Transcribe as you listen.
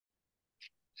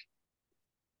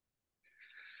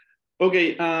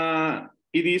Okay,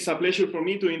 it is a pleasure for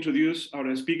me to introduce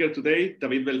our speaker today,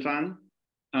 David Beltran,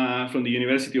 from the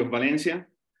University of Valencia.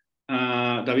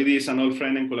 David is an old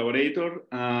friend and collaborator,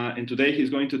 and today he's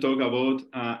going to talk about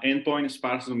endpoint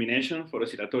sparse domination for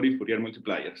oscillatory Fourier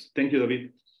multipliers. Thank you,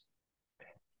 David.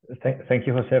 Thank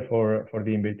you, Jose, for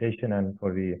the invitation and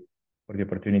for the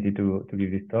opportunity to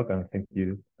give this talk, and thank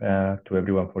you to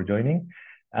everyone for joining.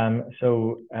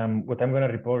 What I'm going to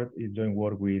report is joint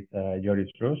work with Joris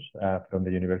Roos from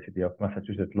the University of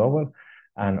Massachusetts Lowell,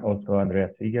 and also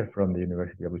Andreas Seeger from the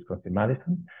University of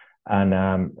Wisconsin-Madison. And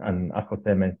as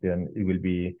Jose mentioned, it will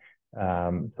be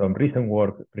some recent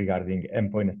work regarding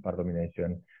endpoint sparse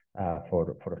domination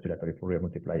for oscillatory Fourier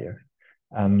multipliers.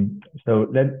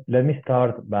 So let me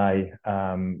start by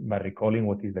recalling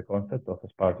what is the concept of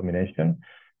sparse domination.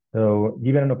 So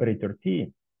given an operator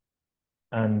T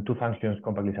and two functions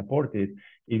compactly supported,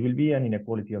 it will be an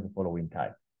inequality of the following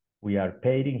type. We are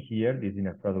pairing here, this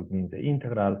inner product means the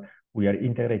integral. We are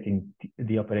integrating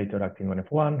the operator acting on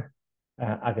F1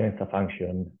 against a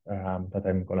function that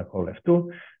I'm going to call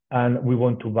F2. And we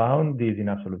want to bound this in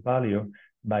absolute value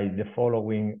by the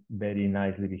following very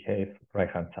nicely behaved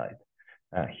right-hand side.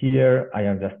 Here, I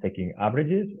am just taking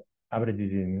averages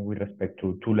with respect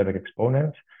to two Lebesgue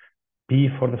exponents, P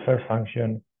for the first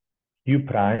function, Q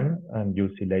prime, and you'll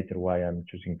see later why I'm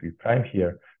choosing P prime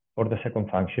here for the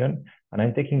second function, and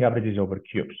I'm taking averages over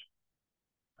cubes.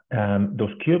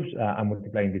 Those cubes, I'm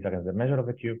multiplying this against the measure of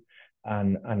the cube,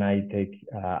 and I take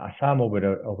a sum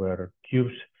over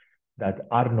cubes that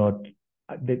are not,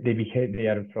 they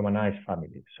are from a nice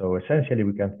family. So essentially,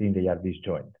 we can think they are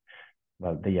disjoint.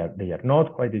 Well, they are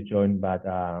not quite disjoint, but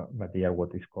they are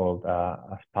what is called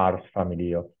a sparse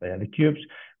family of the cubes,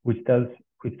 which tells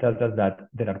us that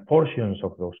there are portions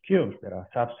of those cubes, there are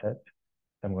subsets,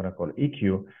 I'm going to call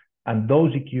EQ, and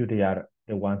those EQ, they are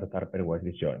the ones that are pairwise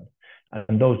disjoint.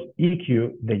 And those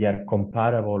EQ, they are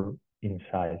comparable in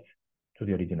size to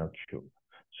the original cube.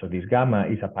 So this gamma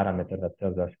is a parameter that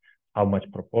tells us how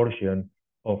much proportion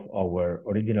of our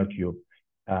original cube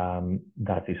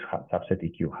that this subset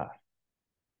EQ has.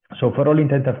 So for all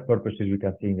intents and purposes, we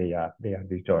can think they are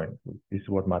disjoint. This is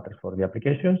what matters for the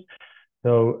applications.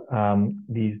 So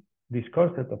this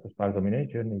concept of sparse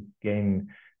domination is gained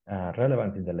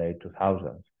relevance in the late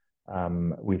 2000s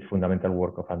with fundamental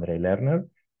work of Andrei Lerner,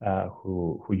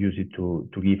 who used it to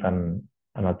give an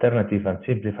alternative and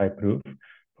simplified proof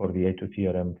for the A2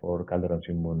 theorem for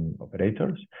Calderon-Simon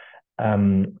operators.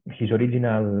 His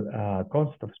original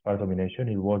concept of sparse domination,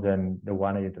 it wasn't the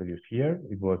one I introduced here.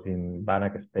 It was in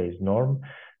Banach space norm,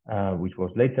 which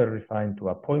was later refined to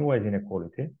a pointwise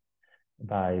inequality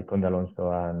by Conde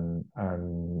Alonso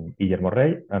and Guillermo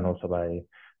Rey, and also by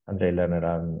Andrei Lerner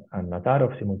and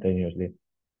Natarov simultaneously.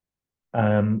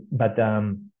 But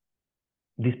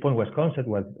this pointwise concept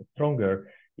was stronger.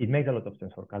 It makes a lot of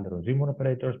sense for Calderon-Simon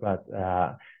operators, but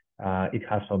it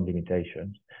has some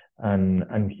limitations.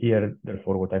 And here,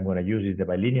 therefore, what I'm going to use is the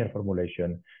bilinear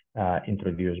formulation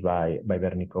introduced by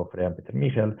Bernie Coffre and Peter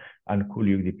Michel, and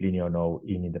Kuliuk, Di Plinio know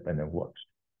in independent works.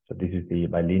 So this is the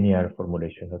bilinear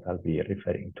formulation that I'll be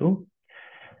referring to.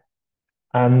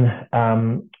 And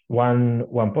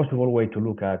one possible way to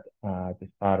look at the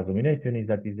sparse domination is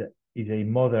that it is a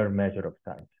modern measure of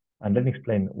size. And let me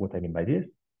explain what I mean by this.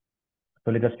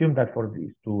 So let's assume that for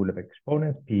these two Lebesgue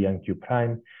exponents, P and Q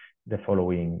prime, the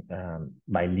following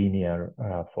bilinear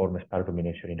form sparse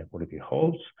domination inequality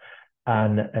holds.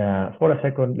 And for a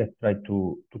second, let's try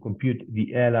to compute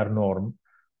the LR norm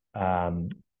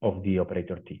of the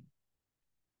operator T.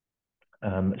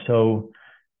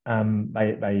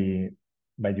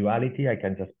 By duality, I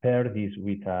can just pair this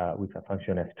with a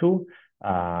function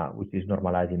F2, which is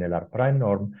normalized in LR prime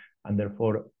norm, and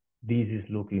therefore this is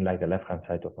looking like the left-hand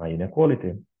side of my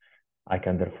inequality. I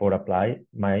can therefore apply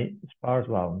my sparse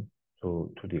bound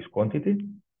to this quantity,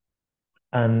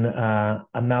 and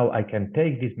now I can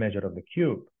take this measure of the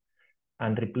cube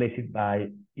and replace it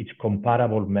by its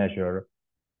comparable measure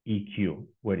EQ,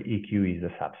 where EQ is the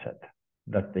subset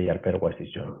that they are pairwise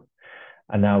disjoint.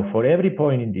 And now for every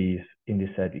point in this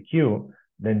set EQ,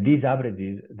 then these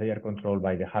averages, they are controlled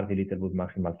by the Hardy-Littlewood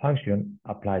maximal function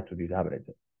applied to these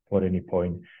averages for any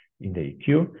point in the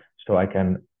EQ. So I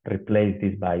can replace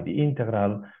this by the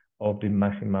integral of the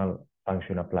maximal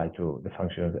function applied to the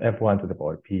functions F1 to the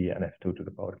power P and F2 to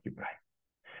the power Q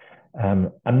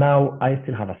prime. And now I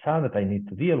still have a sum that I need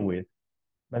to deal with,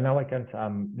 but now I can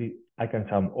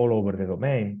sum all over the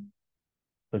domain.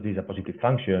 So this is a positive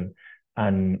function,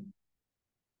 and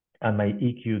my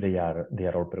EQ, they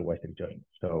are all pairwise disjoint.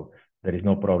 So there is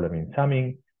no problem in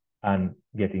summing and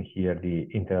getting here the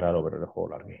integral over the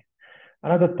whole array.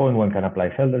 And at that point, one can apply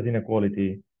Felder's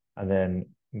inequality and then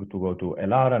to go to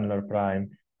LR and LR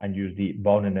prime and use the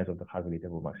boundedness of the Hausdorff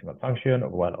maximal function,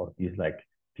 or this like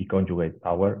the conjugate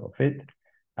power of it,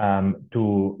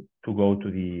 to go to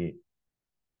the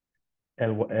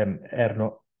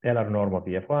LR norm of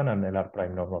the F1 and LR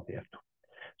prime norm of the F2.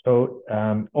 So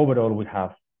overall, we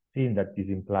have seen that this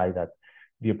implies that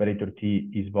the operator T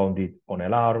is bounded on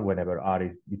LR whenever R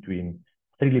is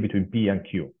strictly between P and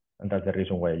Q. And that's the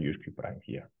reason why I use Q prime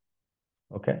here.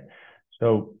 Okay,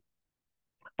 so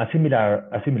a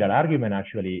similar argument,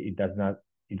 actually, it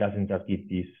doesn't just give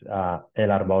this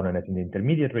LR boundedness in the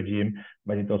intermediate regime,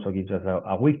 but it also gives us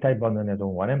a weak type boundedness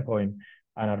on one endpoint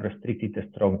and a restricted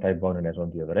strong type boundedness on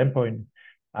the other endpoint.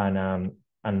 And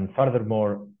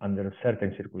furthermore, under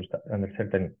certain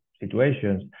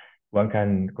situations, one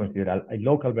can consider a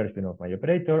local version of my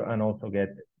operator and also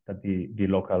get that the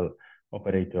local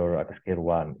operator at scale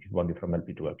 1 is bounded from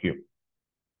LP to LQ.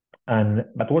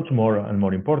 But what's more, and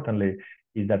more importantly,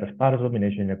 is that a sparse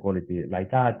domination inequality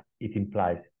like that, it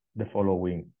implies the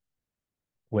following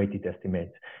weighted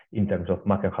estimates in terms of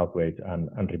Markov weights and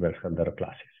reverse Helder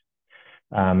classes.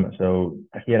 So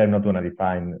here I'm not going to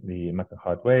define the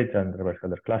Markov weights and reverse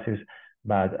Helder classes,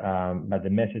 but the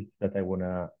message that I want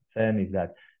to send is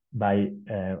that by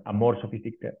a more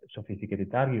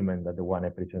sophisticated argument than the one I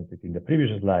presented in the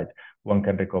previous slide, one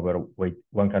can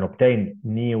obtain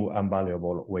new and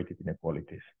valuable weighted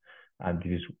inequalities. And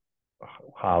this is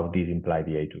how this implies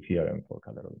the A2 theorem for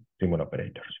Riemann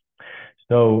operators.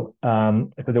 So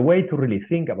the way to really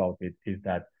think about it is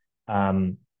that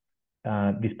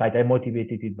despite I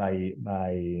motivated it by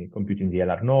computing the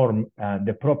LR norm,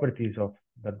 the properties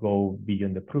that go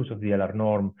beyond the proofs of the LR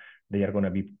norm, they are going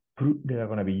to be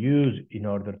used in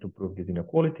order to prove this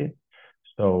inequality.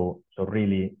 So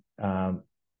really, let's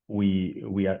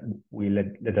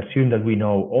assume that we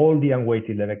know all the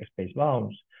unweighted Lebesgue space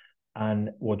bounds,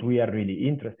 and what we are really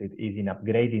interested is in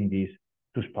upgrading this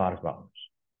to sparse bounds,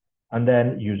 and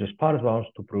then use the sparse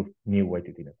bounds to prove new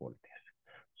weighted inequalities.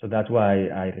 So that's why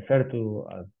I refer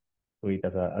to it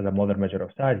as a modern measure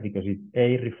of size, because it's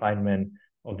a refinement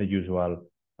of the usual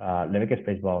Lebesgue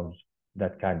space bounds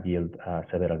that can yield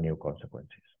several new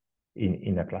consequences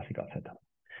in a classical setup.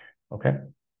 Okay,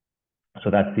 so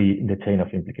that's the chain of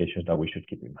implications that we should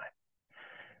keep in mind.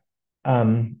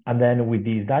 And then with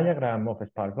this diagram of a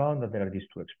sparse bound, that there are these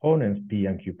two exponents, P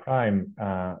and Q prime,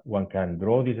 one can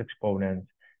draw these exponents,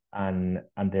 and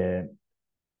the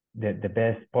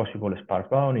best possible sparse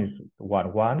bound is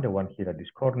 1, 1, the one here at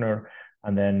this corner.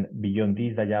 And then beyond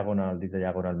this diagonal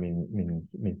means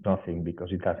nothing,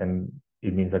 because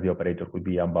it means that the operator could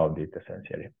be unbounded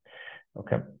essentially.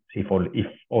 Okay, so if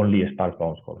only a sparse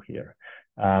bounds hold here.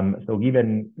 So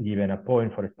given a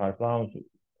point for a sparse bounds,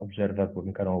 observe that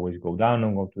one can always go down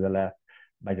and go to the left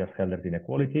by just Helder's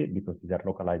inequality, because these are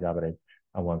localized average,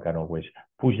 and one can always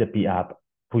push the P up,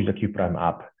 push the Q prime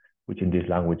up, which in this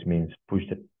language means push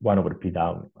the 1 over P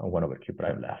down and 1 over Q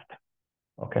prime left.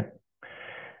 Okay.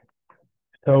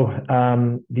 So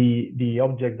the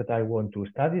objects that I want to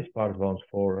study sparse bounds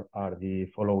for are the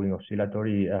following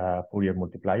oscillatory Fourier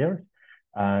multipliers.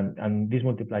 And these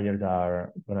multipliers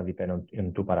are going to depend on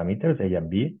 2 parameters, A and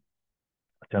B.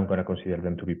 So I'm going to consider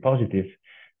them to be positive,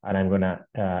 and I'm going to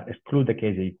exclude the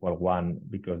case A equal 1,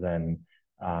 because then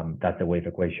that's the wave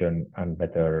equation and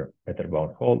better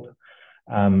bound hold.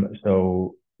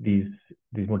 So these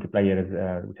multipliers,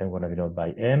 which I'm going to denote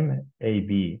by M, A,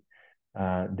 B,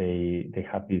 they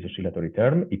have this oscillatory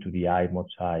term, e to the I mod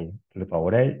psi to the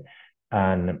power A,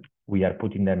 and we are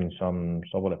putting them in some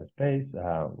Sobolev space.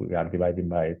 We are dividing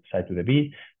by psi to the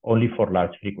B only for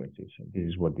large frequencies. This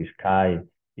is what this chi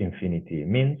infinity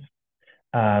means.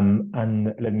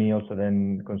 And let me also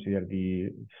then consider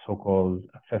the so-called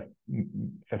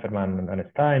Pfefferman and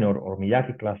Stein or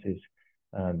Miyake classes.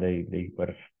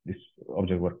 This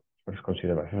object were first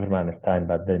considered by Pfefferman and Stein,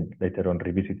 but then later on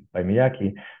revisited by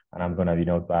Miyake, and I'm going to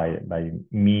denote by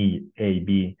Mi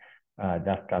AB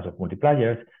that class of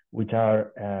multipliers, which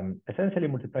are essentially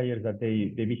multipliers that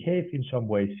they behave in some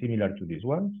way similar to these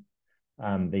ones.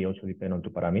 They also depend on 2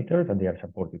 parameters, and they are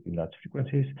supported in large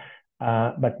frequencies.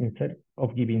 But instead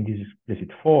of giving this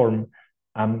explicit form,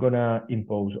 I'm going to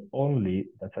impose only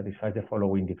that satisfies the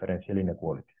following differential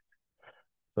inequalities.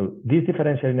 So these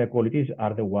differential inequalities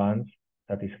are the ones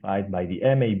satisfied by the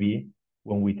MAB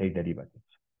when we take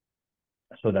derivatives.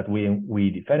 So that we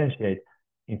differentiate,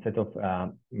 instead of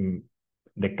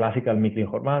the classical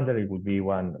Miklin-Hormander, it would be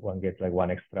one gets like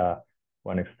one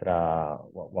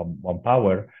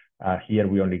power. Here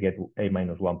we only get A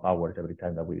minus 1 powers every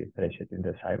time that we differentiate in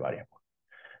the psi variable.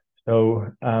 So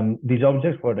these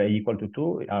objects, for the equal to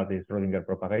 2, are the Schrodinger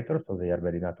propagators, so they are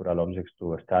very natural objects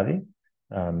to study.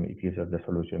 It gives us the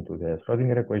solution to the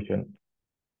Schrodinger equation.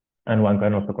 And one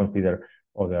can also consider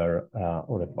other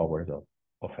powers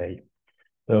of A.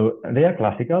 So they are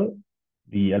classical.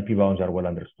 The LP bounds are well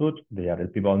understood. They are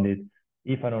LP bounded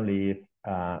if and only if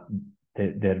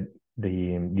the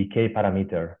decay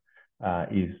parameter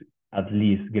is at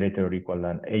least greater or equal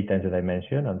than 8 times the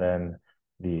dimension, and then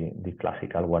the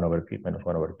classical 1 over p minus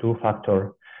 1 over 2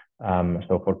 factor.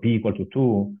 So for p equal to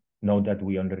 2, note that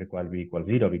we only require b equals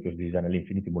 0 because this is an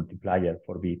infinity multiplier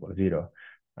for b equals 0.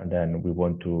 And then we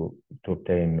want to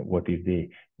obtain what is the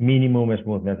minimum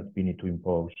smoothness that we need to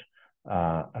impose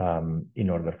in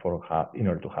order to have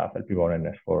LP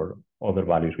boundedness for other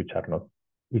values which are not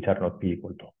p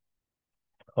equal to.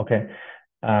 Okay.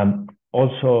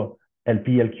 Also,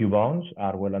 LP-LQ bounds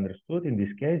are well understood. In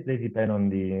this case, they depend on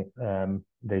the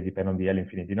L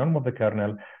infinity norm of the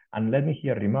kernel. And let me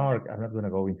here remark, I'm not going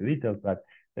to go into details, but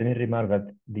let me remark that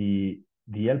the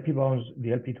LP bounds,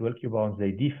 the LP to LQ bounds,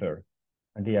 they differ,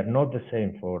 and they are not the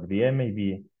same for the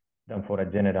MAB than for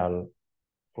a general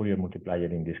Fourier multiplier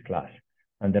in this class.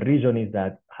 And the reason is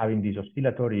that having this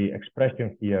oscillatory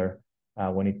expression here,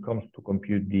 when it comes to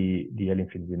compute the L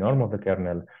infinity norm of the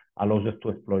kernel, allows us to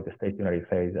exploit the stationary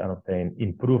phase and obtain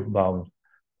improved bounds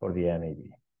for the MAB.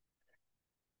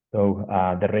 So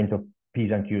the range of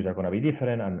P's and Q's are going to be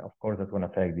different, and of course that's going to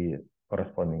affect the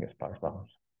corresponding sparse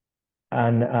bounds.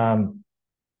 And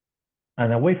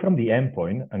away from the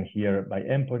endpoint, and here by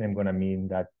endpoint I'm going to mean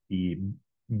that the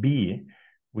B,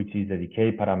 which is the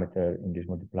decay parameter in this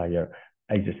multiplier,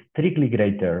 is strictly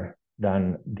greater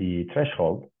than the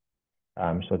threshold,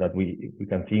 so that we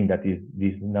can think that is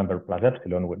this number plus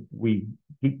epsilon. We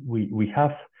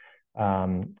have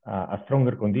a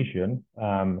stronger condition,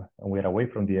 and we're away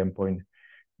from the endpoint,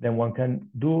 then one can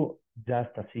do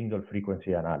just a single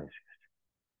frequency analysis.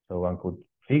 So one could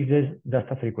fix just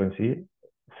a frequency,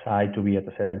 psi to be at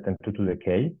a certain 2 to the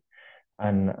k.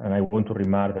 And I want to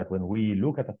remark that when we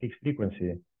look at a fixed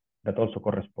frequency, that also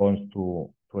corresponds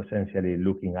to essentially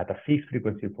looking at a fixed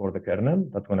frequency for the kernel.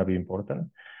 That's going to be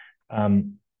important.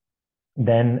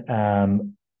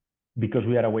 Because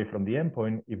we are away from the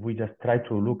endpoint, if we just try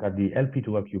to look at the LP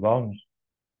to LQ bounds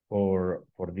for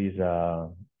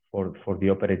the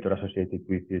operator associated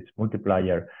with this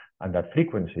multiplier and that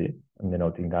frequency, and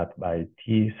denoting that by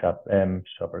T sub M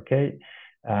sub k,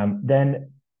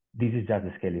 then this is just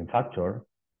the scaling factor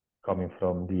coming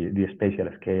from the spatial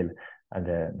scale and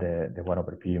the 1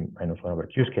 over p minus 1 over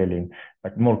q scaling.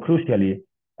 But more crucially,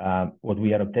 what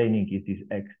we are obtaining is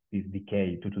this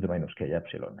decay 2 to the minus k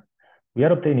epsilon. We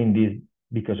are obtaining this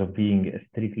because of being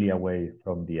strictly away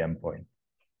from the endpoint.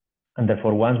 And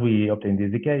therefore, once we obtain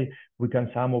this decay, we can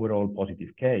sum over all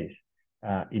positive k's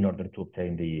in order to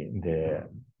obtain the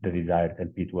desired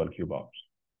LP to LQ bounds.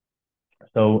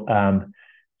 So,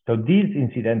 so this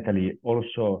incidentally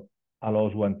also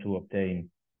allows one to obtain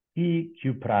P,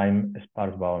 Q prime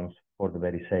sparse bounds for the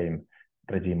very same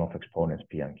regime of exponents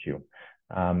P and Q.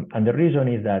 And the reason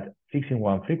is that fixing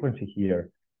one frequency here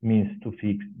means to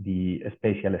fix the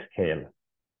spatial scale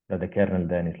that the kernel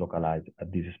then is localized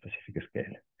at this specific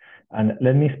scale. And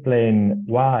let me explain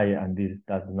why, and this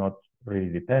does not really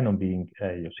depend on being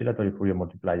a oscillatory Fourier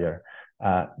multiplier.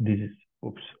 This is,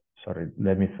 oops, sorry,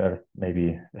 let me first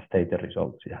maybe state the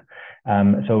results, yeah.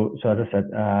 So as I said,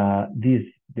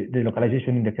 the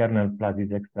localization in the kernel plus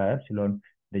this extra epsilon,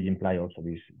 they imply also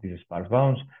these sparse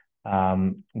bounds.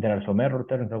 There are some error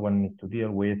terms that one needs to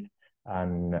deal with,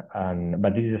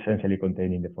 but this is essentially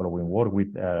contained in the following work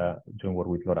with joint work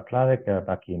with Laura Kladek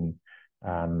back in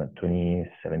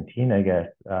 2017, I guess,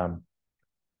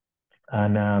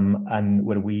 and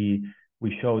where we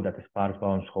show that the sparse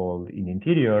bounds hold in the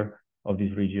interior of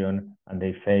this region and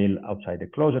they fail outside the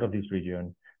closure of this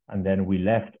region, and then we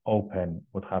left open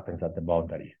what happens at the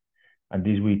boundary. And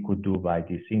this we could do by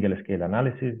the single scale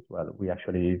analysis. Well, we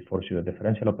actually forced the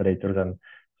differential operators and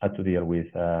had to deal with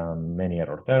many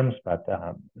error terms, but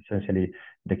essentially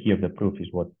the key of the proof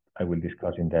is what I will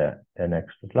discuss in the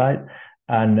next slide.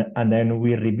 And then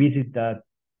we revisit that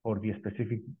for the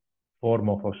specific form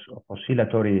of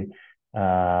oscillatory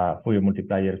Fourier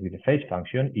multipliers with the phase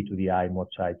function, e to the I mod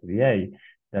psi to the A,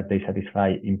 that they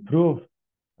satisfy improved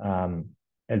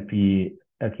LP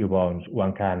LQ bounds.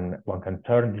 One can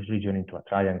turn this region into a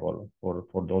triangle for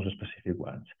those specific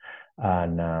ones,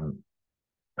 and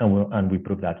we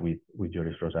prove that with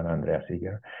Joris Rosa and Andreas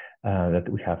Seeger, that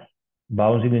we have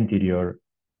bounds in the interior,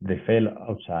 they fail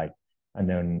outside, and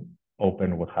then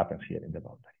open what happens here in the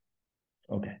boundary.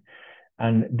 Okay,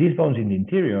 and these bounds in the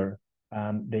interior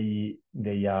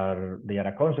they are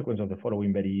a consequence of the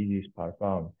following very easy sparse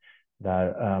bound.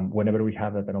 That whenever we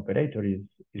have that an operator is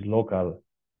local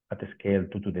at the scale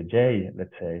 2 to the j,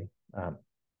 let's say,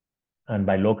 and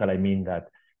by local I mean that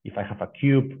if I have a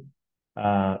cube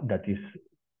that is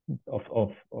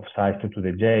of size 2 to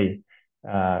the j,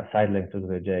 side length 2 to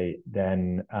the j,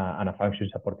 then and a function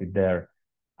supported there,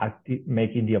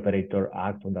 making the operator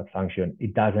act on that function,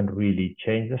 it doesn't really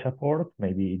change the support.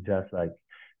 Maybe it just like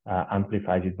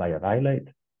amplifies it by a dilate.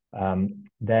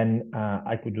 Then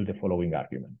I could do the following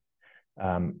argument.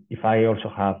 If I also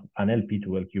have an LP to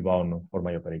LQ bound for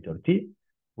my operator T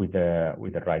with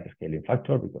the right scaling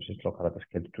factor because it's local at the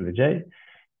scale 2 to the j,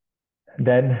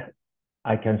 then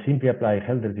I can simply apply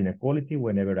Helder's inequality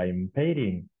whenever I'm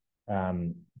pairing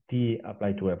T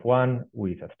applied to F1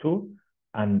 with F2,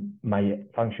 and my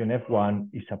function F1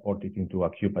 is supported into a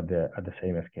cube at the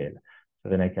same scale. So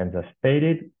then I can just pair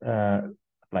it,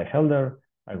 apply Helder,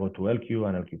 I go to LQ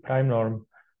and LQ prime norm,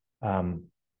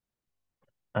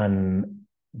 and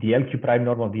the LQ prime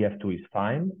norm of the F2 is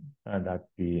fine, and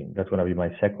that's going to be my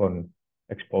second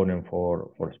exponent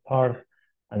for sparse.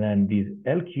 And then this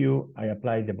LQ, I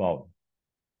apply the bound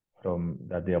from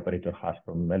that the operator has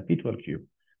from LP to LQ.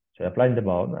 So I apply the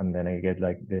bound, and then I get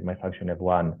like my function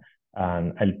F1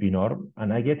 and LP norm,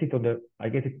 and I get it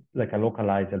like a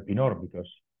localized LP norm because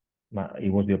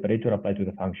it was the operator applied to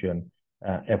the function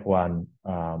F1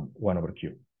 1 over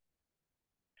Q.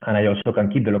 And I also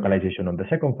can keep the localization on the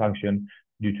second function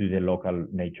due to the local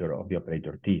nature of the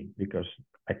operator T, because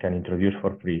I can introduce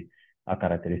for free a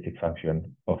characteristic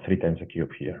function of 3 times the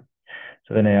cube here.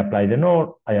 So then I apply the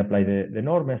norm, the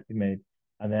norm estimate,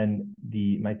 and then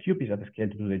my cube is at the scale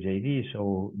 2 to the JD.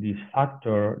 So this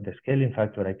factor, the scaling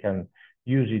factor, I can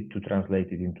use it to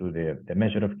translate it into the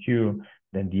measure of Q,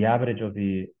 then the average of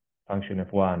the function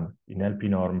F1 in LP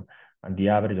norm, and the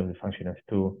average of the function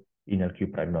F2 in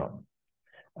LQ prime norm.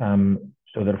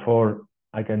 So therefore,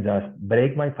 I can just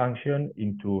break my function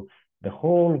into the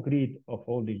whole grid of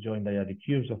all these joint dyadic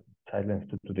cubes of side length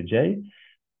 2 to the j.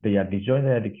 They are disjoint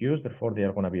dyadic cubes, therefore they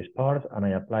are going to be sparse, and I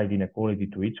apply the inequality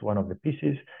to each one of the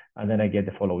pieces, and then I get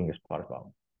the following sparse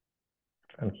bound.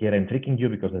 And here I'm tricking you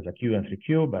because there's a Q and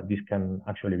 3Q, but this can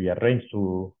actually be arranged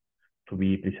to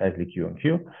be precisely Q and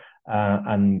Q.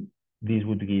 And this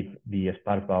would give the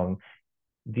sparse bound.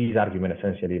 This argument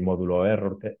essentially modulo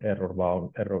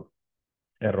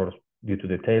errors due to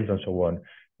the tails and so on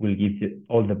will give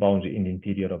all the bounds in the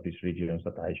interior of these regions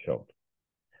that I showed.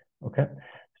 Okay,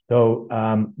 so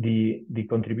the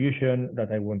contribution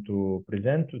that I want to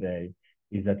present today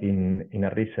is that in a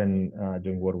recent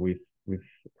joint work with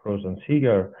Rose and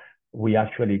Seeger, we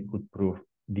actually could prove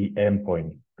the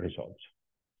endpoint results.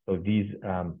 So these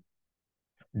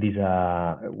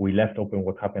we left open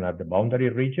what happened at the boundary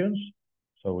regions.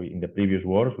 So in the previous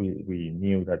works, we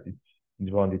knew that it's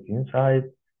bounded inside,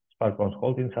 sparse bounds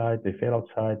hold inside, they fail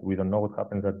outside. We don't know what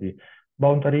happens at the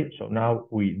boundary. So now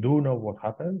we do know what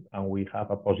happens, and we have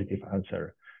a positive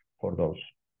answer for those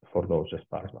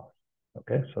sparse bounds.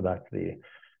 Okay, so that's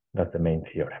the main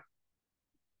theorem.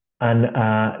 And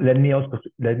let me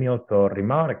also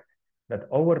remark that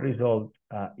our result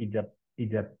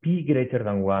is a p greater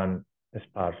than 1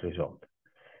 sparse result.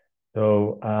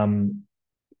 So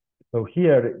so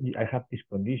here I have this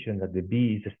condition that the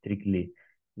B is strictly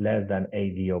less than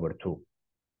AD over 2.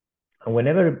 And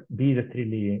whenever B is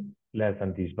strictly less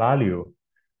than this value,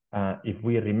 if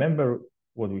we remember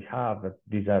what we have, that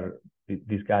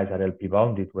these guys are LP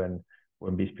bounded when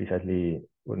B is precisely,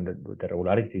 when the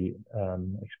regularity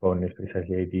exponent is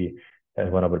precisely AD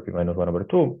times 1 over P minus 1 over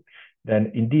 2,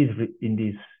 then in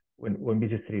this when B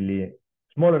is strictly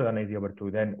smaller than AD over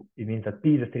 2, then it means that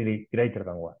P is strictly greater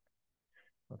than 1.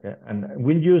 Okay, and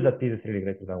we'll use that P is strictly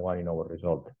greater than 1 in our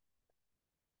result.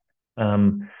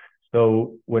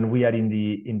 So when we are in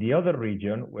the other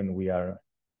region, when we have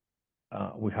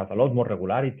a lot more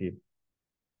regularity,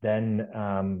 then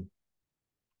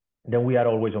we are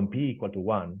always on P equal to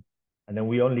 1, and then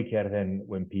we only care then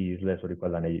when P is less or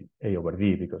equal than A over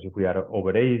D, because if we are over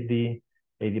AD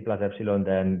plus epsilon,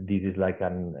 then this is like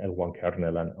an L1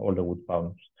 kernel, and all the wood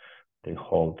bounds they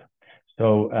hold.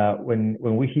 So when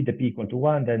we hit the P equal to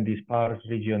 1, then this sparse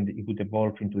region, it would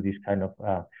evolve into this kind of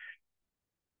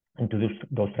into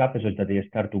those trapezoids that they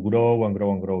start to grow and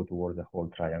grow and grow towards the whole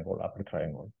triangle, upper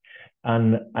triangle.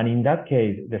 And in that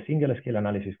case, the single scale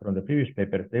analysis from the previous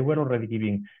papers, they were already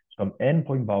giving some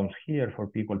endpoint bounds here for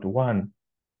P equal to 1,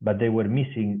 but they were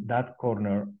missing that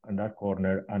corner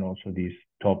and also this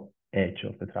top edge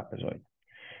of the trapezoid.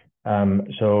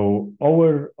 So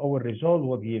our result,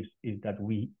 what gives is that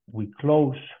we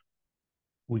close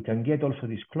we can get also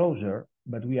this closure,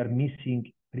 but we are missing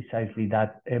precisely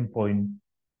that endpoint,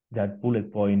 that bullet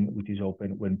point, which is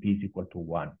open when P is equal to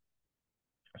 1.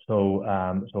 So,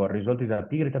 so our result is that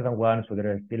P greater than 1, so there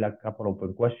are still a couple of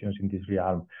open questions in this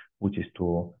realm, which is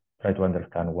to try to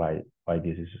understand why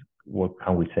this is, what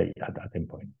can we say at that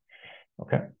endpoint.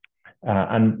 Okay.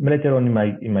 And later on,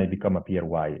 it might become appear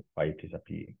why it is a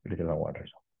P greater than 1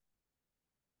 result.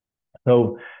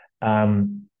 So,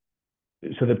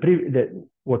 so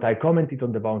what I commented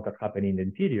on the bounds that happen in the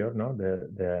interior, no,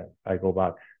 I go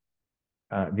back.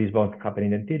 These bounds happen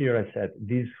in the interior. I said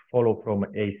these follow from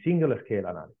a single scale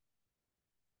analysis.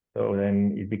 So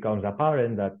then it becomes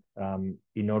apparent that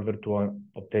in order to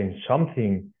obtain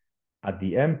something at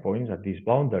the endpoints, at this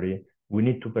boundary, we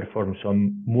need to perform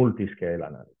some multi-scale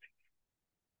analysis.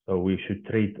 So we should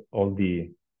treat all the,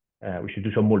 we should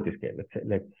do some multi-scale.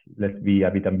 Let's be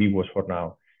a bit ambiguous for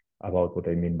now about what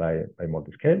I mean by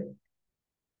multi-scale.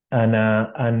 And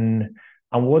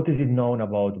what is it known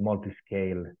about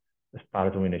multi-scale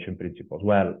sparse domination principles?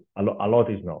 Well, a lot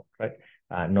is known, right?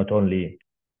 Not only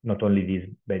this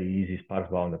very easy sparse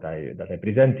bound that I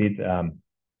presented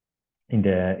in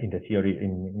the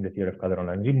theory of Calderon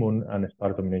and Zygmunt, and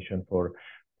sparse domination for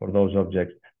those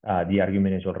objects. The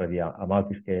argument is already a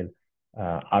multi-scale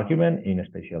argument in a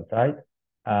spatial site.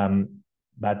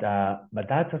 But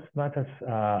that's as much as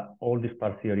all the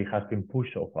sparse theory has been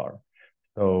pushed so far.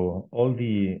 So all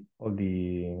the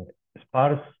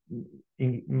sparse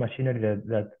machinery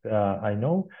that I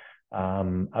know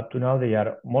up to now, they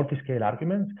are multi-scale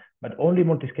arguments, but only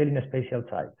multi-scale in a spatial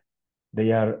site.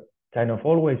 They are kind of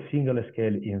always single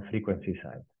scale in frequency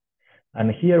site.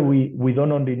 And here we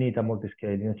don't only need a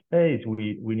multi-scale in space,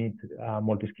 we need a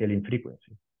multi-scale in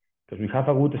frequency. Because we have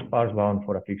a good sparse bound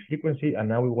for a fixed frequency, and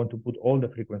now we want to put all the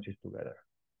frequencies together.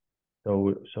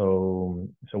 So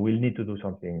we'll need to do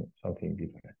something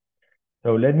different.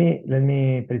 So let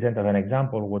me present as an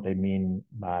example what I mean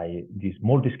by this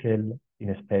multi-scale in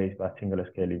a space but single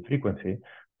scale in frequency,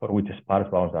 for which sparse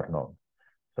bounds are known.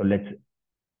 So let's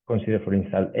consider, for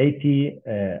instance, AT,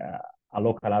 a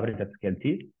local average at scale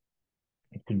T.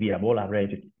 It could be a ball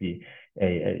average, it could be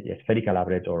a spherical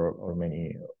average, or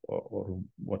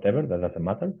whatever, that doesn't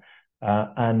matter.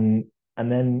 And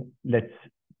then let's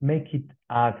make it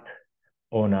act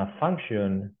on a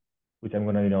function, which I'm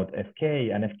going to denote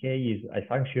fk, and fk is a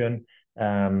function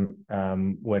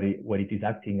where it is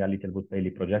acting a little bit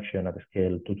Bailey projection at the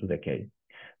scale 2 to the k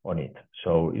on it.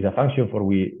 So it's a function for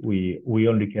we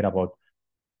only care about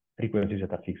frequencies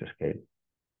at a fixed scale.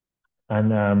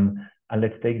 And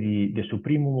let's take the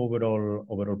supremum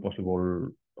overall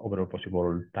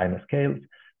possible time scales,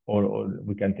 or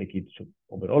we can take it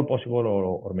overall possible,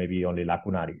 or maybe only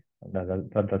lacunary.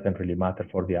 That doesn't really matter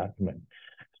for the argument.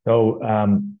 So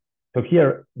so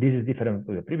here this is different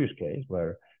to the previous case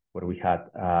where we had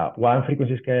one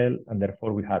frequency scale, and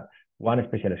therefore we had one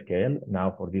spatial scale.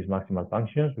 Now for these maximal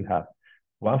functions we have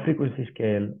one frequency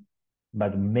scale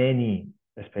but many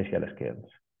spatial scales.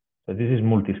 So this is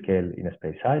multi-scale in a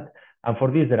space site, and for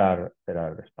this there are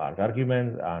sparse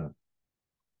arguments, and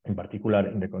in particular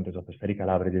in the context of spherical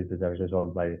averages that are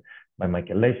resolved by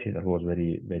Michael Lacey, that was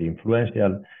very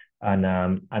influential,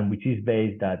 and which is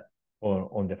based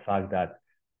on the fact that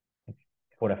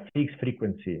for a fixed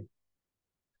frequency,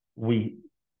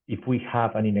 if we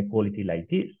have an inequality like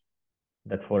this,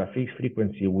 that for a fixed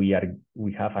frequency we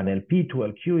have an LP to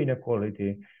LQ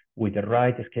inequality with the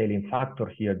right scaling factor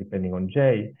here depending on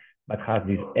J, but has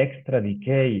this extra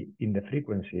decay in the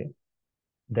frequency,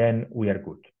 then we are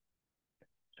good.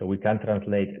 So we can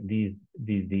translate this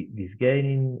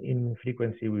gain in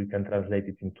frequency, we can translate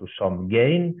it into some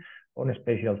gain on a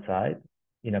spatial site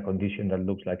in a condition that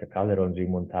looks like a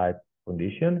Calderon-Zygmunt type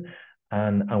condition,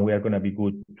 and we are going to be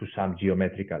good to sum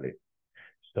geometrically.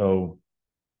 So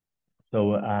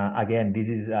again, this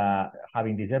is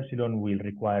having this epsilon will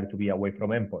require to be away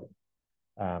from endpoint,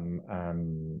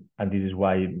 and this is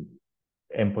why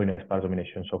endpoint sparse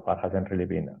domination so far hasn't really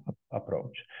been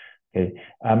approached. Okay,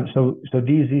 so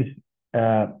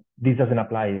this doesn't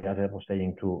apply, as I was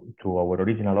saying, to our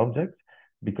original objects,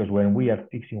 because when we are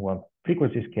fixing one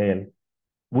frequency scale,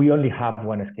 we only have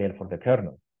one scale for the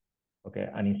kernel. Okay,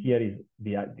 and in here is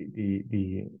the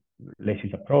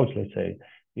Lacey's approach, let's say,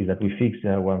 is that we fix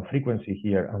one frequency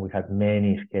here and we have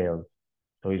many scales.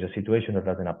 So it's a situation that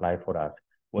doesn't apply for us.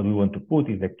 What we want to put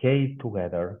is the K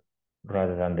together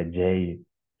rather than the J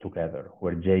together,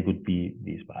 where J would be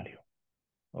this value.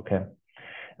 Okay.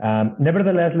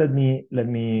 Nevertheless, let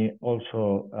me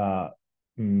also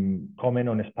comment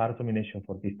on a sparse domination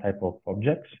for this type of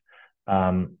objects,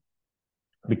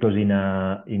 because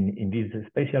in this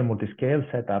spatial multiscale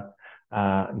setup,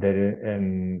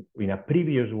 In a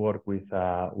previous work with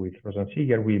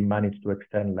Rosenziger, we managed to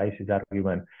extend Lysis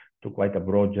argument to quite a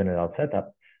broad general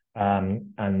setup,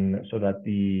 and so that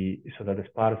the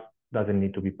sparse doesn't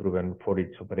need to be proven for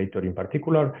its operator in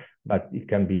particular, but it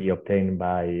can be obtained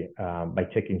by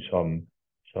checking some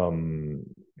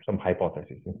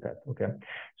hypotheses instead. Okay,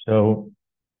 so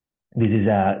this is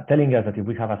telling us that if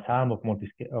we have a sum of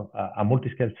a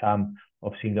multiscale sum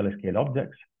of single scale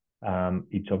objects,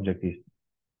 each object is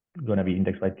going to be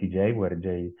indexed by Tj, where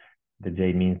the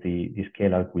J means the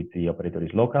scalar with the operator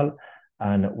is local,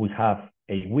 and we have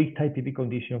a weak type PP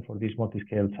condition for these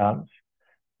multiscale sums,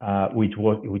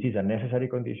 which is a necessary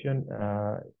condition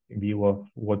in view of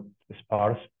what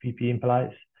sparse PP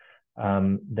implies.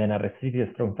 Then a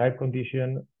restricted strong type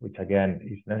condition, which again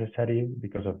is necessary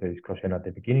because of the discussion at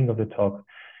the beginning of the talk.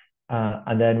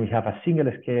 And then we have a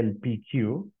single scale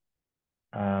PQ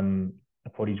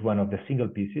for each one of the single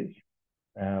pieces,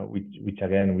 which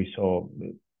again we saw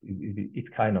it's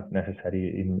kind of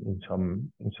necessary in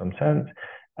some sense.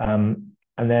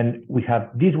 And then we have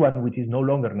this one, which is no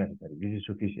longer necessary. This is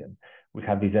sufficient. We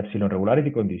have this epsilon regularity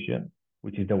condition,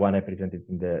 which is the one I presented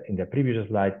in the previous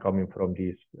slide, coming from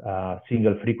this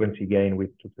single frequency gain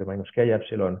with 2 to the minus k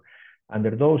epsilon.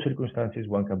 Under those circumstances,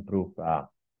 one can prove a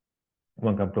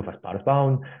sparse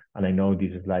bound. And I know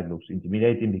this slide looks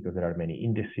intimidating because there are many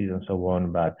indices and so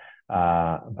on, but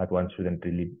one shouldn't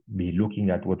really be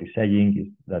looking at what it's saying. Is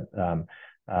that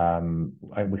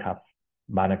we have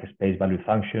Banach space value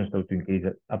functions, so to increase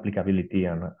applicability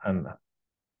and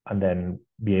then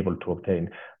be able to obtain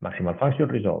maximal function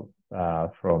results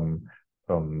from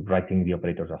writing the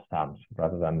operators as sums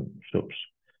rather than subs.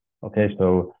 Okay,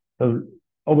 so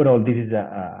overall, this is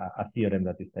a theorem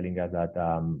that is telling us that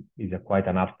is quite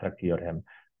an abstract theorem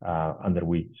under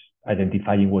which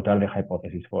identifying what are the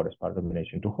hypotheses for sparse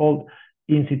domination to hold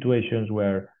in situations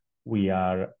where we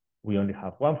only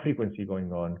have one frequency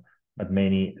going on, but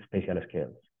many spatial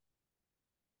scales.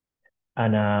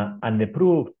 And the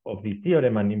proof of this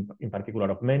theorem, and in particular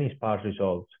of many sparse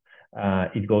results,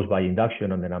 it goes by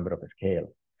induction on the number of scales.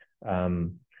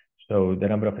 So the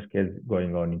number of scales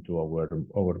going on into our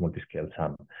multiscale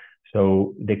sum.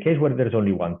 So the case where there's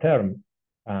only one term,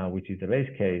 which is the base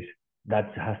case,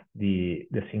 that has the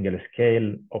single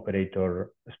scale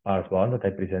operator sparse bound that I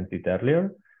presented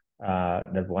earlier,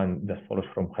 that one that follows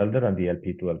from Helder and the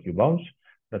LP to LQ bounds.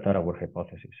 That are our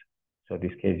hypotheses. So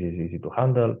this case is easy to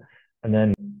handle. And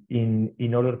then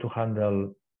in order to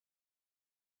handle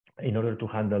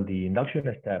the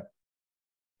induction step,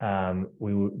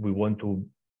 we want to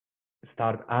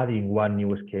start adding one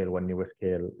new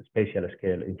spatial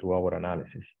scale into our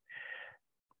analysis.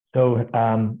 So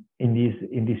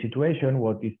in this situation,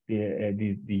 what is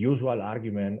the usual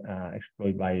argument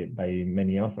exploited by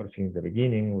many authors since the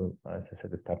beginning, as I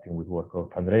said, starting with work of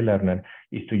André Lerner,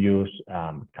 is to use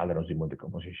Calderon-Zygmund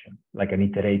decomposition, like an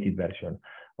iterated version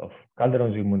of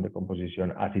Calderon-Zygmund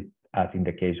decomposition, as in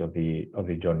the case of the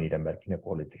John Nirenberg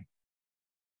inequality.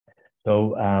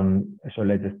 So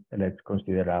let's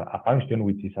consider a function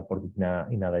which is supported in a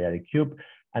dyadic cube,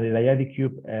 and the dyadic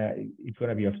cube is going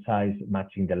to be of size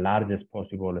matching the largest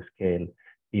possible scale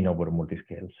in our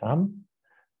multiscale sum,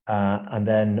 and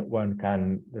then one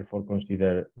can therefore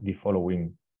consider the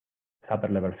following upper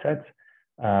level sets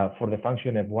for the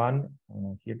function f1.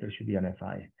 Here there should be an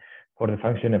fi. For the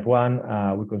function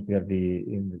f1, we consider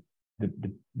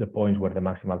the points where the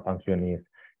maximal function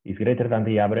is greater than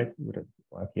the average,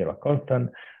 here a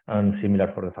constant, and similar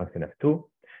for the function f2.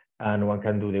 And one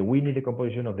can do the Winnie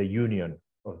decomposition of the union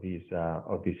of these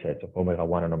sets of omega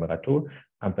 1 and omega 2,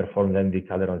 and perform then the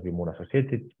Calderon-Zygmund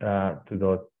associated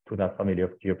to that family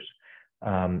of cubes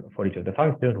for each of the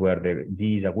functions, where the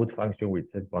G is a good function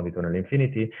with set bounded on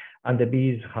infinity, and the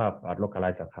B's are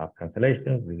localized and have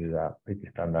cancellations. This is a pretty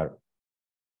standard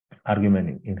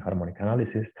argument in harmonic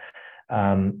analysis.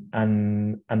 And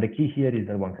the key here is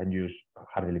that one can use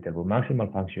Hardy-Littlewood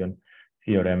maximal function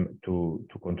theorem to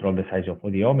control the size of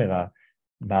the omega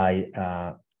by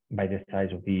the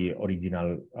size of the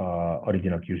original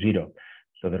Q0.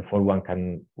 So therefore one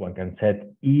can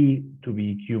set E to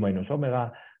be Q minus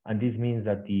omega, and this means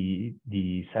that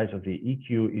the size of the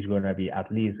EQ is going to be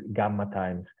at least gamma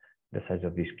times the size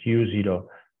of this Q0,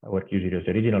 where Q0 is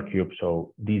the original cube.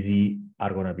 So these E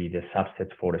are going to be the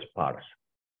subsets for sparse.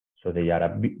 So they are a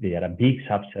big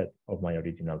subset of my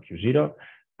original Q0,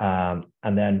 and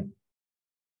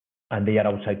they are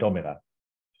outside omega.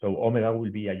 So omega will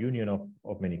be a union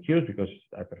of many Qs because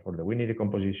I perform the Winnie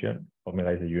decomposition.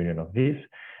 Omega is the union of this.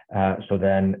 So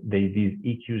then these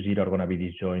EQ0 are going to be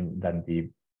disjoint than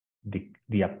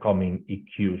the upcoming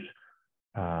EQs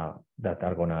that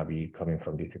are gonna be coming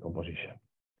from this decomposition.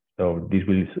 So this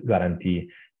will guarantee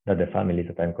that the families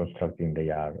that I'm constructing, they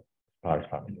are sparse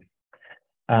families.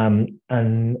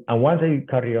 And once I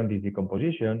carry on this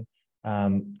decomposition,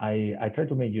 I try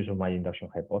to make use of my induction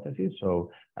hypothesis.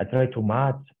 So I try to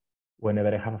match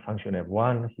whenever I have a function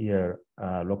f1 here,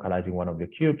 localizing one of the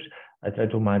cubes, I try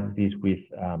to match this with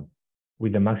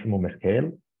the maximum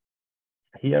scale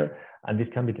here, and this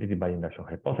can be treated by induction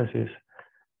hypothesis.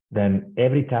 Then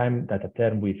every time that a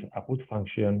term with a good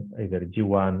function, either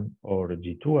G1 or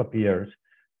G2 appears,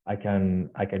 I can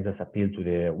just appeal to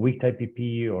the weak type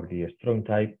PP or the strong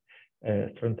type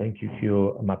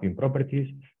QQ mapping properties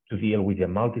to deal with the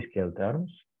multi-scale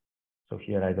terms. So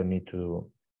here I don't need to,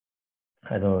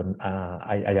 I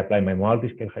apply my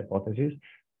multi-scale hypothesis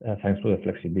thanks to the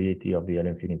flexibility of the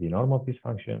L-infinity norm of these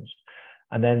functions.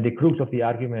 And then the crux of the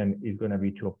argument is going to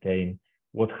be to obtain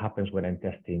what happens when I'm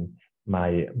testing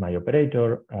my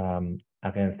operator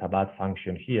against a bad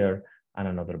function here and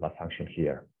another bad function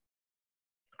here.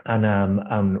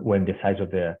 And when the size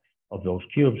of those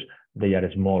cubes, they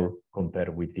are small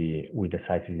compared with the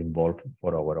sizes involved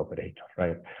for our operator,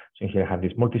 right? So here I have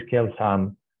this multi-scale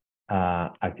sum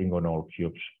acting on all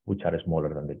cubes, which are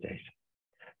smaller than the J's.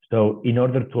 So in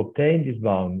order to obtain this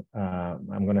bound,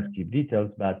 I'm going to skip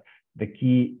details, but the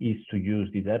key is to use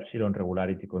this epsilon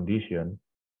regularity condition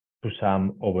to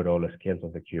sum over all scales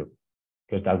of the cube,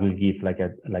 because that will give like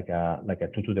a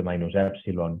 2 to the minus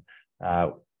epsilon,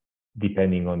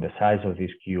 depending on the size of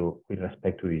this cube with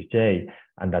respect to this J,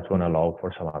 and that's going to allow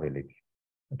for summability.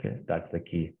 Okay, that's the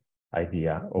key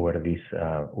idea where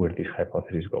this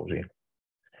hypothesis goes in.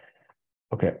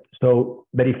 Okay, so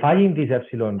verifying this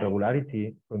epsilon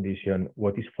regularity condition,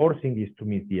 what is forcing is to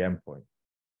meet the endpoint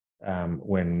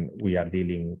when we are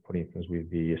dealing, for instance, with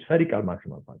the spherical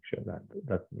maximal function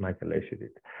that Michael Lacey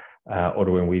did, or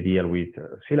when we deal with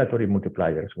oscillatory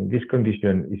multipliers. This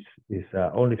condition is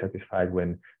only satisfied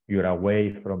when you're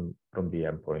away from the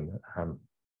endpoint.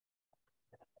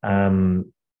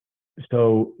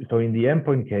 So in the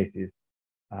endpoint cases,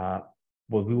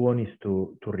 what we want is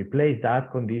to replace that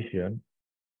condition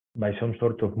by some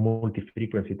sort of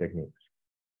multi-frequency techniques.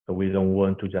 So we don't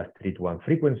want to just treat one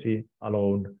frequency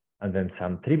alone and then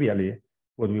sum trivially.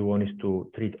 What we want is to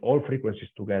treat all frequencies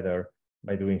together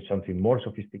by doing something more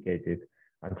sophisticated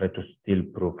and try to still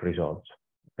prove results.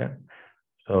 Okay,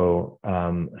 so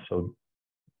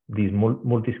this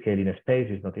multi-scaling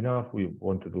space is not enough. We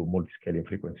want to do multi-scaling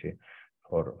frequency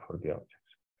for the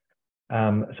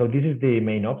objects. So this is the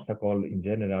main obstacle in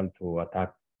general to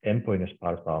attack endpoint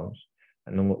sparse bounds.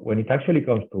 And when it actually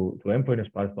comes to endpoint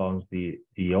sparse bounds,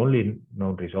 the only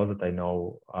known results that I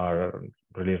know are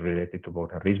really related to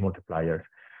both and Riesz multipliers.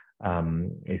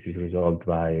 Is this result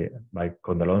by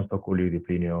Condalonso, Cooley, Di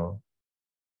Plinio,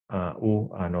 U,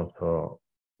 and also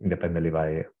independently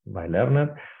by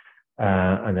Lerner.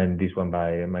 And then this one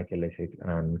by Michael Lacey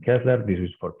and Kessler. This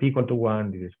is for p equal to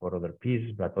 1. This is for other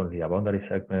p's, but only a boundary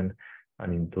segment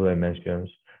and in 2 dimensions.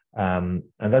 And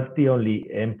that's the only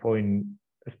endpoint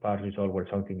sparse result where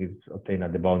something is obtained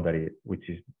at the boundary, which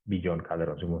is beyond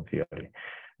Calderon-Simon theory.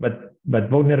 But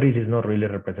Wagner-Riesz is not really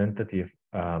representative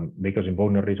because in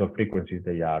Wagner-Riesz all frequencies,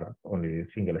 they are only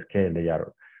single scale. They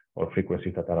are all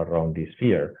frequencies that are around this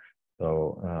sphere.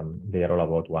 So they are all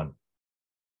about 1.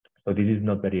 So this is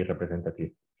not very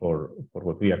representative for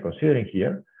what we are considering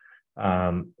here,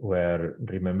 where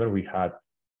remember we had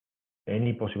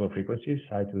any possible frequencies,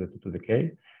 psi to the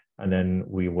k, and then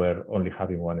we were only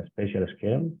having one spatial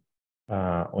scale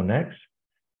on X,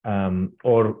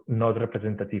 or not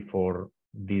representative for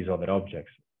these other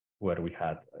objects, where we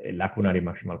had a lacunary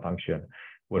maximal function,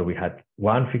 where we had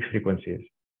one fixed frequencies,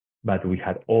 but we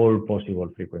had all possible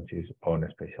frequencies on a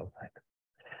spatial side.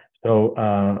 So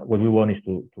what we want is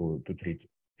to treat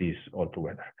this all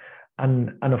together.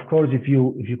 And of course, if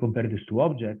you compare these two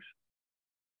objects,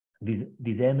 these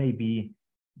MAB,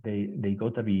 they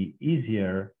got to be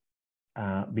easier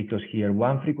because here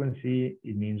one frequency,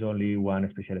 it means only one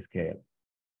spatial scale.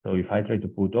 So if I try to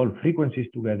put all frequencies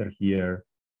together here,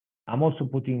 I'm also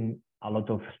putting a lot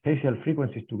of spatial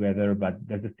frequencies together, but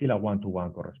there's still a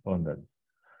one-to-one correspondence.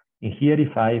 In here,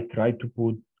 if I try to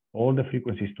put all the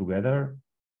frequencies together,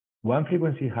 one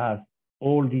frequency has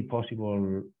all the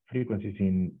possible frequencies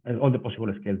in all the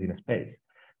possible scales in a space.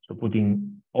 So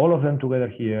putting all of them together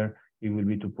here, it will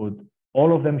be to put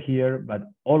all of them here, but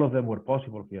all of them were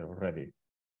possible here already.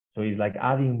 So it's like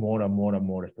adding more and more and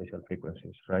more spatial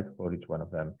frequencies, right, for each one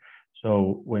of them.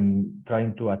 So when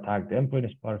trying to attack the endpoint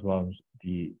sparse bounds,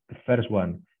 the first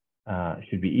one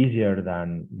should be easier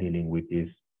than dealing with these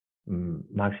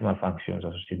maximal functions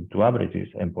associated to averages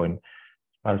endpoint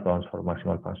sparse bounds for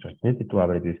maximal function sensitivity to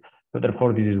averages. So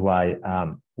therefore, this is why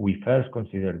we first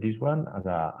consider this one as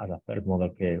a first model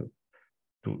case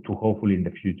to hopefully in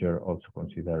the future also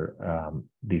consider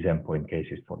these endpoint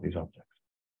cases for these objects.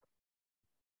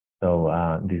 So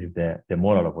this is the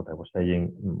moral of what I was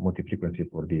saying. Multi-frequency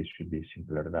for this should be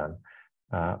simpler than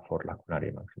for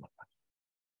Lacunari maximal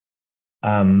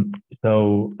function.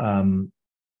 So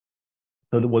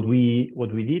what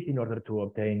we did in order to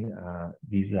obtain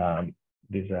this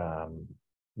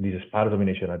sparse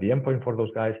domination at the endpoint for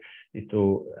those guys is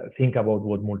to think about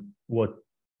what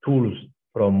tools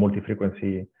from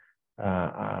multi-frequency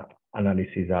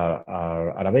analysis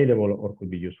are available or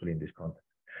could be useful in this context.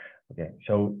 Okay,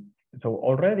 so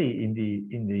already in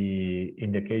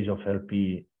the case of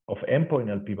endpoint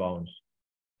LP bounds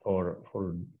for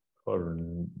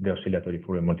the oscillatory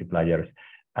Fourier multipliers,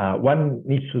 one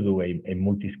needs to do a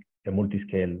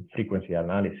multi-scale frequency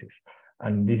analysis,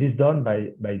 and this is done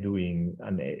by using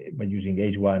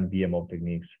H1 DMO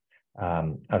techniques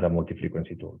as a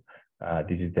multi-frequency tool.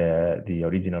 This is the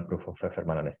original proof of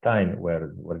Pfefferman and Stein,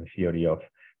 where the theory of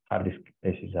hard disk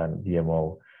spaces and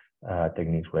DMO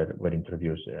techniques were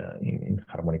introduced in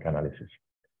harmonic analysis.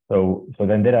 So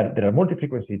then there are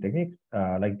multi-frequency techniques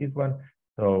like this one.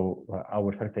 So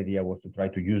our first idea was to try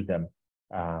to use them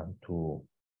to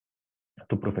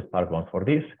prove sparse bounds for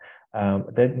this.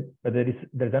 But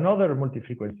there's another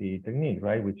multi-frequency technique,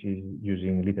 right, which is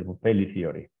using Little-Pupelli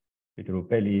theory.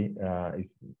 Little-Pupelli is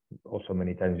also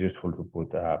many times useful to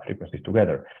put frequencies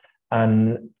together,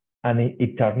 and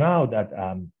it turned out that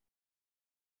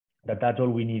that's all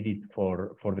we needed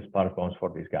for the sparse bounds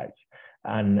for these guys.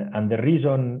 And the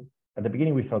reason at the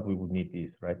beginning we thought we would need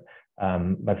this, right?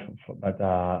 But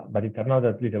it turned out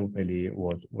that Little-Pupelli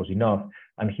was enough,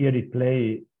 and here it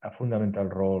plays a fundamental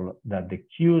role that the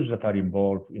Qs that are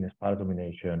involved in sparse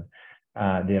domination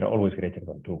they are always greater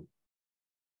than 2.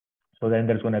 So then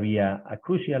there's going to be a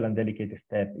crucial and delicate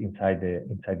step inside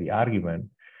the argument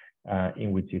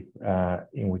in which if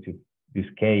this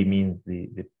K means the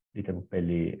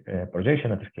Little-Pupelli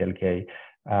projection at the scale K,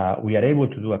 we are able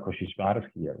to do a Cauchy-Schwarz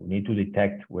here. We need to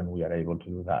detect when we are able to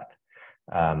do that.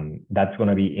 That's going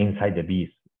to be inside the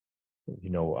Bs,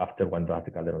 after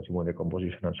quadratic Calderon-Simon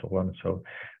decomposition and so on. So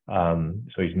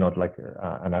it's not like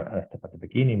a step at the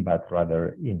beginning, but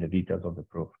rather in the details of the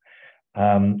proof.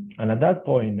 And at that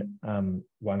point,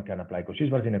 one can apply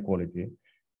Cauchy-Schwarz inequality.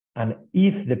 And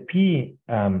if the P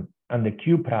and the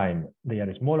Q prime, they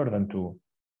are smaller than 2,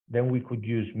 then we could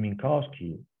use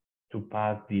Minkowski to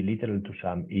pass the literal to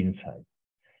sum inside.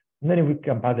 And then if we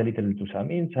can pass the literal to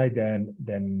sum inside,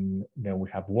 then we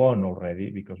have won already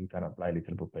because we can apply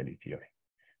Little-Pupelli theory.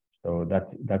 So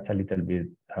that's a little bit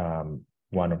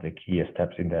one of the key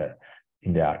steps in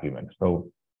the argument.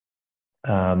 So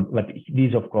but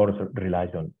this of course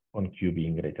relies on Q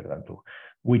being greater than 2,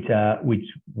 which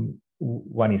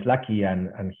one is lucky,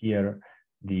 and here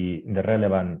the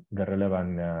relevant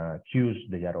Qs,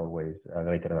 they are always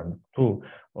greater than 2,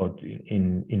 or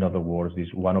in other words,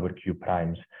 these 1 over Q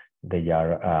primes, they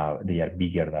are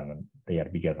bigger than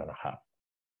a half.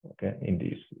 Okay, in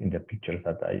the pictures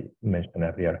that I mentioned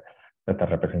earlier that are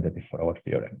representative for our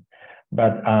theorem.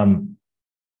 But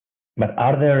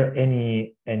are there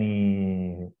any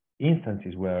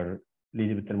instances where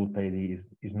Little-Pupelli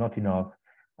is not enough,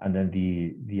 and then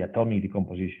the atomic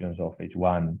decompositions of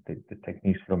H1, the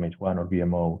techniques from H1 or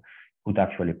BMO could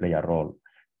actually play a role?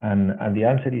 And the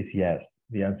answer is yes.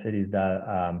 The answer is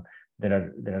that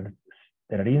there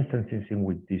are instances in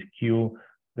which this Q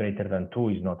greater than 2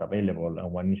 is not available,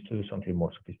 and one needs to do something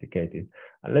more sophisticated.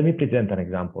 And let me present an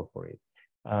example for it.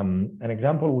 An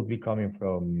example would be coming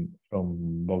from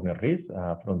Wagner-Ries,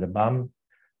 from the BAMs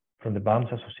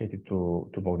associated to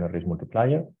Wagner-Ries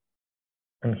multiplier.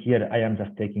 And here I am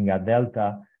just taking a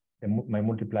delta. My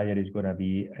multiplier is going to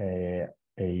be a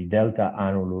delta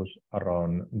annulus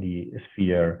around the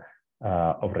sphere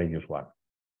of radius 1.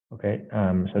 Okay,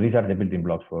 so these are the building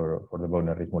blocks for the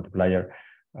Wagner-Ries multiplier,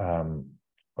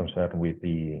 concerned with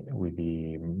the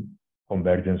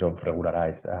convergence of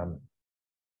regularized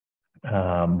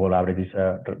ball averages,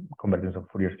 convergence of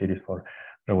Fourier series for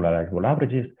regularized ball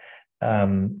averages,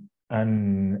 and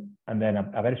then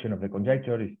a version of the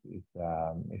conjecture is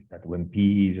that when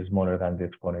P is smaller than the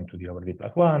exponent to the over D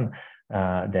plus 1,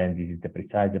 then this is the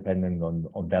precise dependent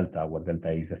on delta, where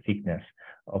delta is the thickness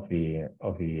of the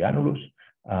annulus.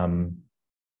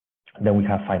 Then we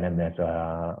have finiteness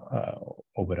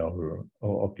overall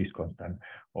of this constant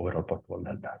overall possible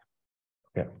deltas.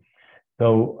 Okay,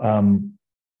 so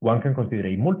one can consider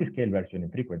a multi-scale version in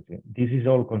frequency. This is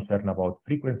all concerned about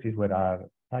frequencies where are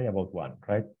psi about 1,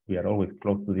 right? We are always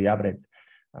close to the average,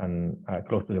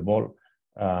 close to the ball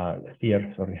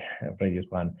sphere, sorry, radius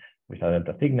 1 with a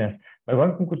delta thickness. But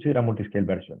one can consider a multi-scale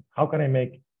version. How can I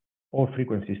make all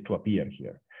frequencies to appear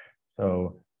here?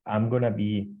 So I'm going to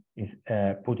be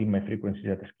putting my frequencies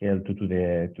at a scale 2 to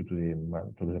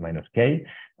the minus k,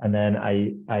 and then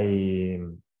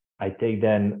I take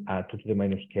then 2 to the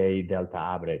minus k delta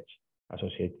average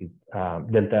associated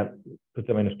delta 2 to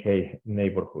the minus k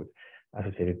neighborhood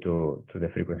associated to the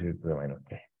frequency 2 to the minus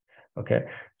k. Okay,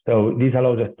 so this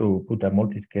allows us to put a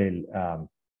multi-scale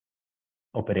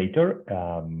operator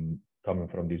coming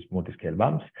from these multi-scale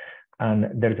bumps.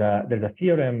 And there's a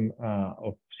theorem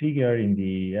of Seeger in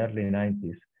the early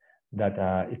 90s that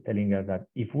is telling us that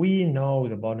if we know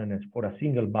the boundedness for a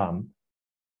single bump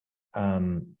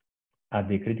at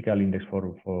the critical index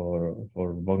for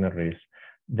boundaries,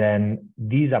 then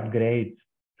these upgrades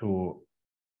to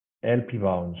LP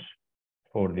bounds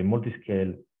for the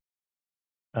multi-scale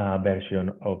version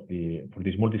of for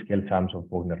these multi-scale sums of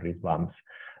boundary bumps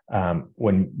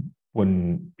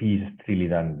when P is really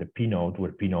then the P note,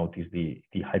 where P note is the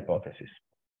hypothesis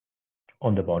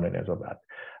on the boundedness of that.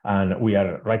 And we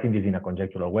are writing this in a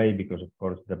conjectural way because, of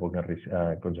course, the boundary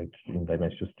conjecture in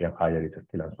dimensions 3 and higher is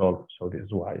still unsolved. So this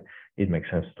is why it makes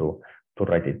sense to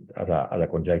write it as a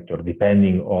conjecture,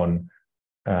 depending on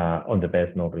the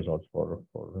best node results for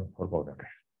boundaries.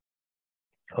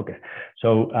 Okay,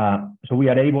 so we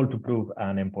are able to prove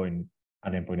an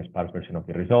endpoint sparse version of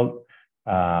the result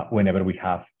whenever we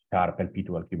have sharp LP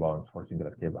to LP bonds for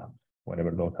singular scale bumps,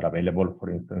 whenever those are available, for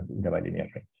instance, in the bilinear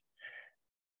range.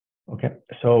 Okay,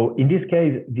 so in this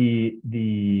case, the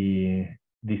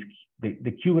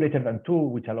Q greater than 2,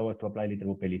 which allow us to apply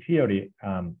Little-Bupelli theory,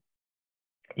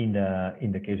 in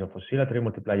the case of oscillatory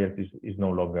multipliers is no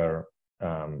longer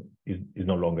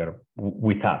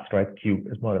with us, right? Q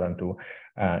smaller than 2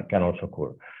 can also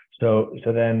occur. So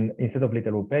then instead of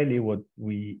Little-Bupelli, what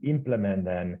we implement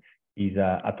then is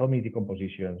atomic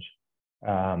decompositions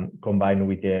combined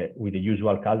with the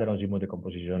usual Calderon-Simon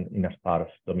decomposition in a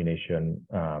sparse domination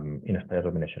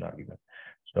argument.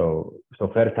 So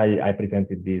first I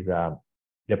presented this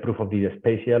the proof of the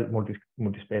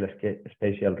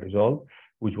multispatial result,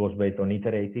 which was based on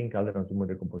iterating Calderon-Simon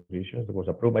decompositions. It was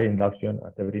approved by induction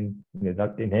at in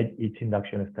each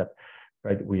induction step.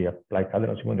 Right, we apply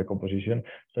Calderon-Simon decomposition.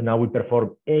 So now we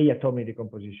perform a atomic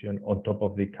decomposition on top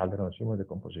of the Calderon-Simon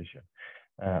decomposition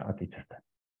at each step.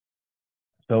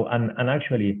 So and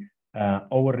actually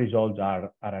our results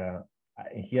are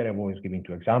here I was giving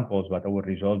 2 examples, but our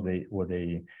results what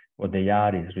they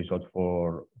are is results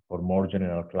for more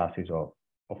general classes of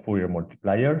Fourier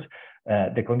multipliers.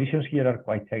 The conditions here are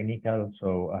quite technical,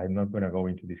 so I'm not going to go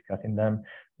into discussing them.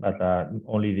 But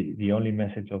the only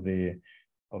message of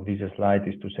this slide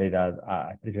is to say that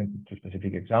I presented 2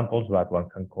 specific examples, but one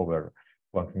can cover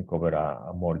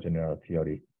a more general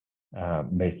theory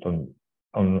based on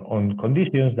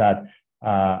conditions that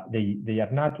they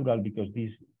are natural, because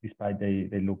these, despite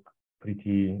they look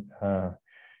pretty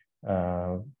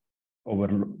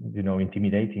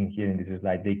intimidating here in this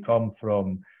slide, they come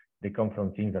from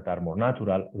things that are more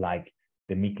natural, like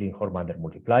the Miklin-Hormander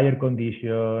multiplier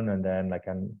condition, and then like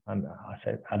an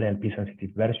LP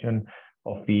sensitive version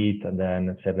of it, and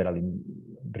then several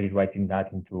rewriting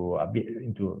that into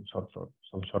some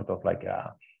sort of like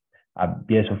a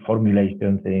BS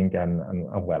formulation thing, and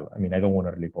well, I mean, I don't want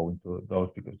to really go into those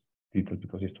because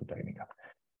it's too technical.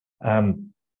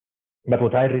 But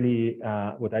what I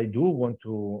do want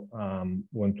to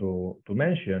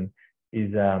mention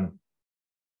is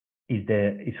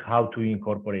how we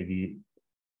incorporate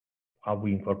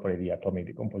the atomic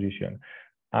decomposition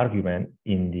argument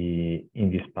in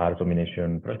the sparse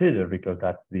domination procedure, because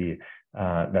that's the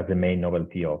main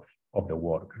novelty of the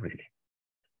work, really.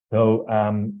 So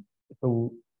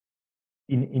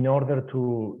in order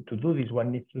to do this,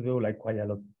 one needs to do like quite a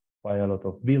lot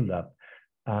of build-up,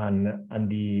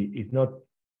 and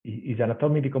is an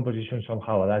atomic decomposition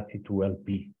somehow adapted to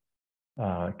LP,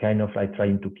 kind of like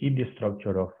trying to keep the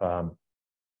structure of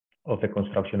the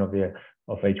construction of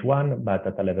H1, but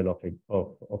at a level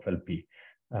of LP.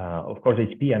 Of course,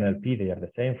 HP and LP, they are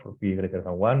the same for P greater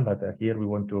than 1, but here we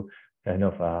want to kind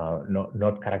of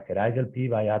not characterize LP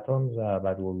by atoms,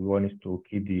 but what we want is to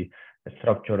keep the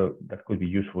structure that could be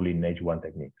useful in H1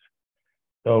 techniques.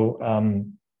 So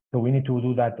we need to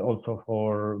do that also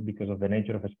because of the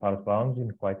nature of sparse bounds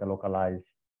in quite a localized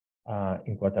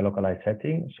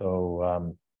setting.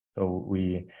 So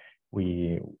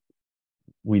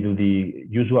we do the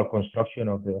usual construction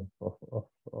of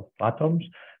atoms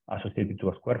associated to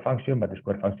a square function, but the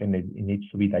square function, it needs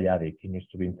to be dyadic. It needs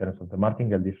to be in terms of the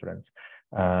martingale difference.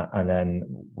 And then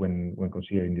when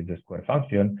considering this square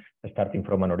function, starting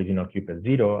from an original cube as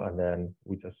 0, and then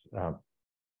we just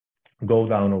go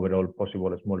down over all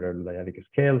possible smaller dyadic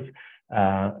scales,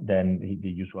 then the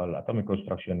usual atomic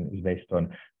construction is based on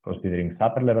considering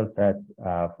upper level sets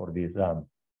for this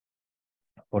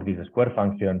square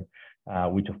function,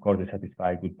 which of course is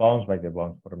satisfied with bounds by the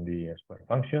bounds from the square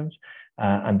functions,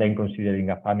 and then considering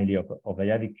a family of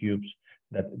dyadic cubes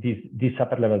that these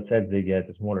upper level sets, they get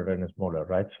smaller and smaller,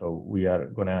 right? So we are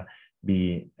gonna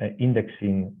be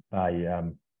indexing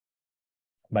by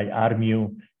R mu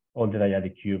all the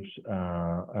dyadic cubes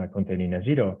containing a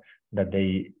 0, that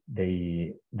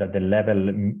the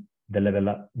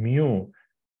level mu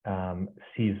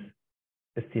sees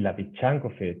still a big chunk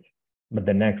of it, but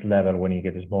the next level, when it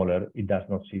gets smaller, it does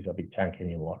not see a big chunk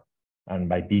anymore. And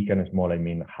by big and small, I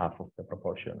mean half of the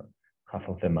proportion, half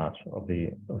of the mass of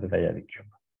the dyadic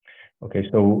cube. Okay,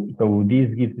 so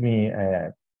this gives me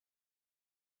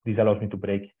this allows me to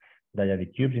break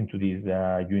dyadic cubes into this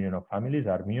union of families,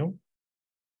 R mu.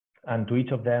 And to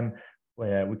each of them,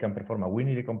 we can perform a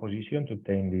Whitney decomposition to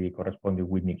obtain the corresponding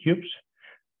Whitney cubes.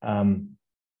 And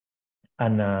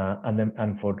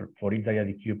for each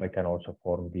dyadic cube, I can also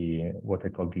form what I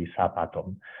call the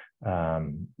subatom,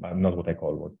 not what I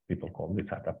call, what people call the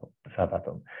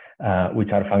subatom,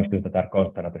 which are functions that are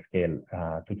constant at the scale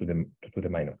 2 to the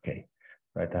minus k,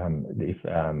 right?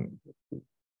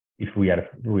 If we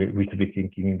should be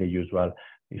thinking in the usual,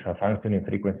 if a function in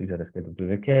frequency is at a scale 2 to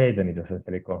the k, then it's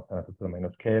essentially constant at 2 to the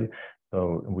minus scale.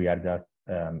 So we are just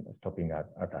stopping at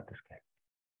that scale.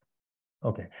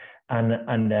 Okay,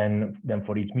 and then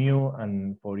for each mu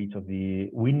and for each of the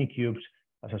Whitney cubes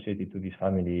associated to this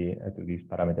family, to this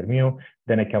parameter mu,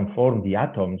 then I can form the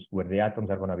atoms, where the atoms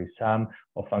are going to be sum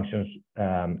of functions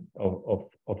of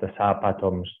the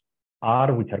subatoms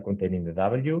R, which are contained in the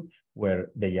W, where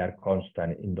they are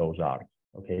constant in those R's.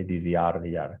 Okay, they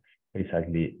are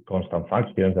precisely constant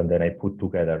functions, and then I put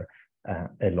together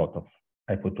a lot of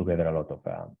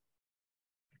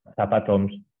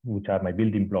subatoms, which are my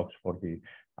building blocks for the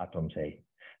atoms A.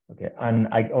 Okay, and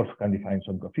I also can define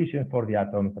some coefficients for the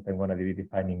atoms that I'm going to be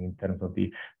defining in terms of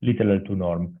the little L2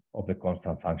 norm of the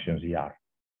constant functions ER.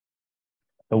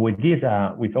 So with this,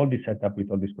 with all this setup, with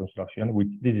all this construction, which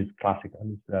this is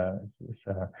classical,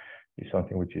 it's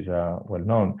something which is well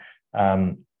known.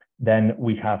 Then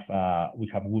we have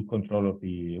good control of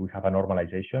we have a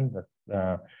normalization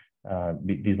that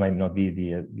this might not be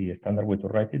the standard way to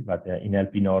write it, but in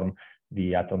LP norm,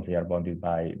 the atoms, they are bounded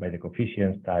by the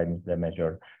coefficients times the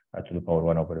measure to the power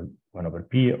 1 over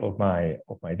p of my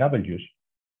W's,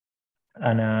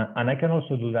 and I can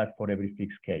also do that for every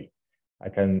fixed k. I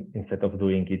can, instead of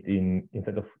doing it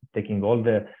instead of taking all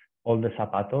the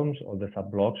subatoms, all the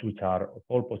subblocks, which are of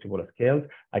all possible scales,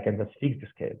 I can just fix the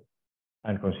scale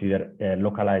and consider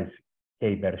localized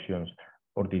k versions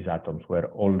for these atoms, where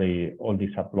all the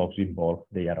subblocks involved,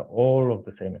 they are all of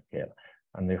the same scale,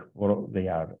 and therefore they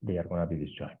are going to be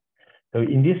disjoint. So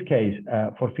in this case,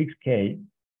 for fixed k,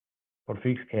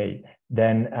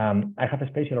 then I have a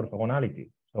spatial orthogonality.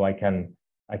 So I can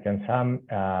sum,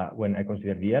 when I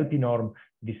consider the LP norm,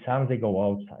 the sums, they go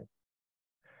outside.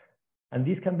 And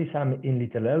this can be summed in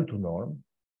little L2 norm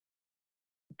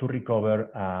to recover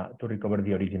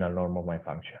the original norm of my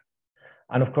function.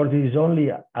 And of course, this is only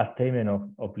a statement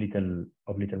of little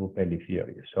Boupelli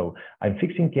theory. So I'm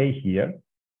fixing k here,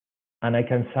 and I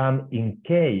can sum in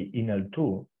k in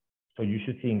L2. So you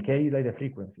should think k like the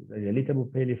frequency, like the little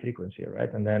Boupelli frequency,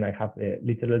 right? And then I have a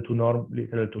little L2 norm,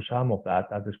 little L2 sum of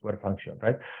that as the square function,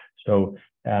 right? So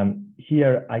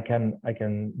here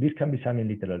this can be summed in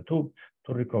little L2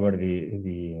 to recover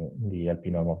the LP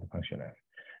norm of the function F.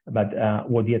 But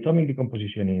what the atomic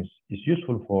decomposition is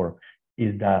useful for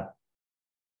is that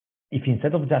if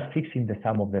instead of just fixing the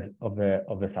sum of the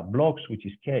subblocks, which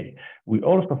is k, we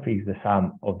also fix the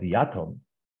sum of the atom,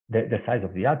 the size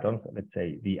of the atoms. Let's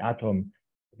say the atom,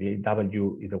 the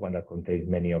W is the one that contains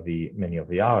many of the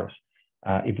R's.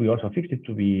 If we also fix it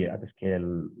to be at the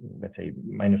scale, let's say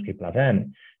minus k plus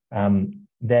n,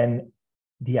 then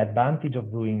the advantage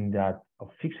of doing that, of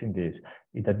fixing this,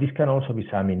 is that this can also be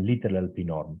summed in little LP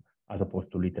norm as opposed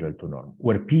to little L2 norm,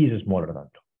 where p is smaller than 2.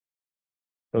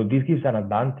 So this gives an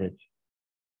advantage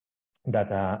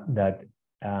that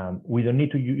we don't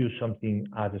need to use something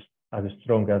as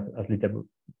strong as little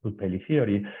Boupelli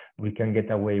theory. We can get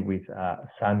away with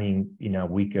summing in a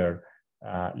weaker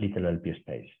little LP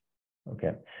space.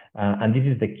 Okay, and this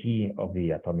is the key of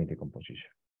the atomic decomposition.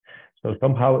 So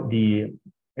somehow the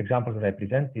examples that I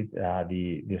presented,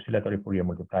 the oscillatory Fourier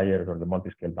multipliers or the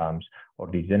multiscale bumps or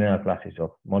the general classes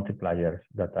of multipliers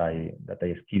that I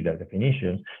skip their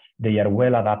definitions, they are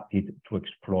well adapted to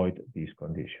exploit this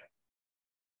condition.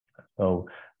 So,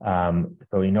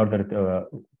 so in order to,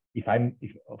 if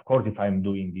I'm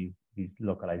doing this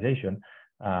localization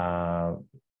of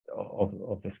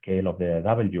the scale of the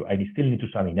W, I still need to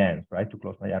sum in n's, right, to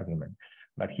close my argument.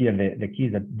 But here the key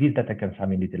is that this data can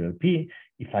sum in little p.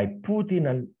 If I put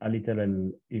in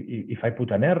if I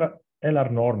put an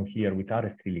LR norm here with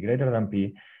R still greater than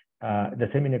p, the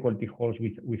same inequality holds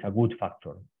with a good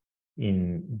factor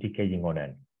in decaying on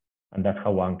n. And that's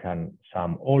how one can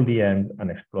sum all the n's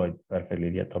and exploit perfectly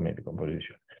the atomic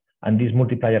decomposition. And this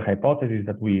multiplier hypothesis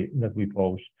that we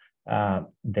pose,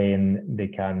 then they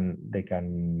can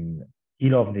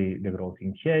kill off the growth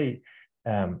in K,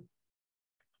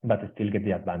 but still get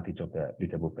the advantage of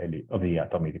the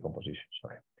atomic decomposition.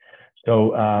 Sorry.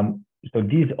 So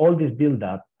all this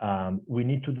build-up, we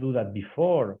need to do that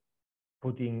before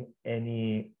putting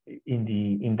any in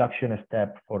the induction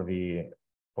step for the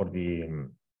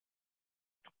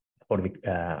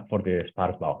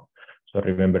sparse bound. So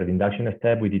remember the induction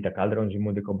step, we did a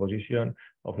Calderon-Simon decomposition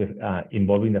of the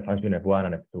involving the function f1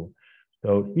 and f2.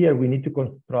 So here we need to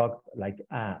construct like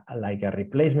a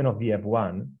replacement of the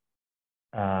f1,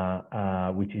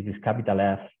 which is this capital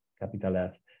F,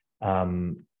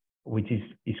 which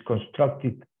is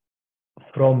constructed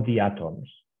from the atoms.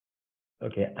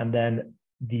 Okay, and then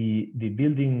the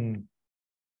building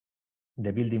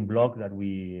block that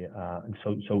we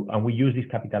and we use this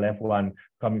capital F1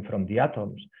 coming from the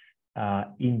atoms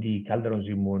in the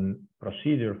Calderon-Simon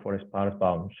procedure for sparse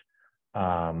bounds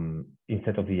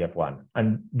instead of the F1.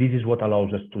 And this is what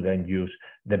allows us to then use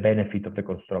the benefit of the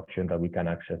construction that we can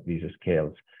access these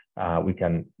scales. We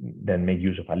can then make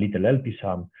use of a little LP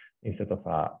sum instead of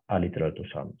a little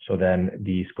L2 sum. So then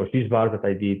the Scottish bar that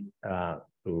I did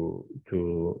to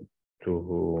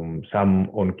sum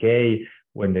on K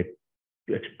when the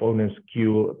exponents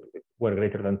Q were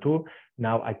greater than 2.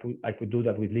 Now I could do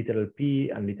that with little p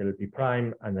and little p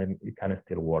prime, and then it can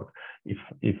still work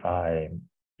if I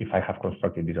have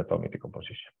constructed this atomic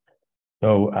decomposition.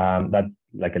 So that's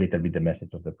like a little bit the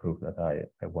message of the proof that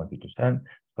I wanted to send.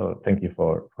 So thank you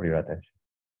for your attention.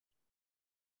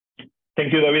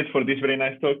 Thank you, David, for this very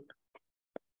nice talk.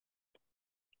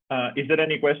 Is there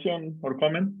any question or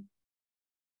comment?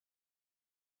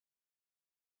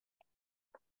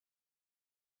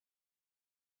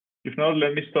 If not,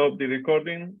 let me stop the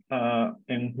recording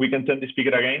and we can send the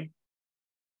speaker again.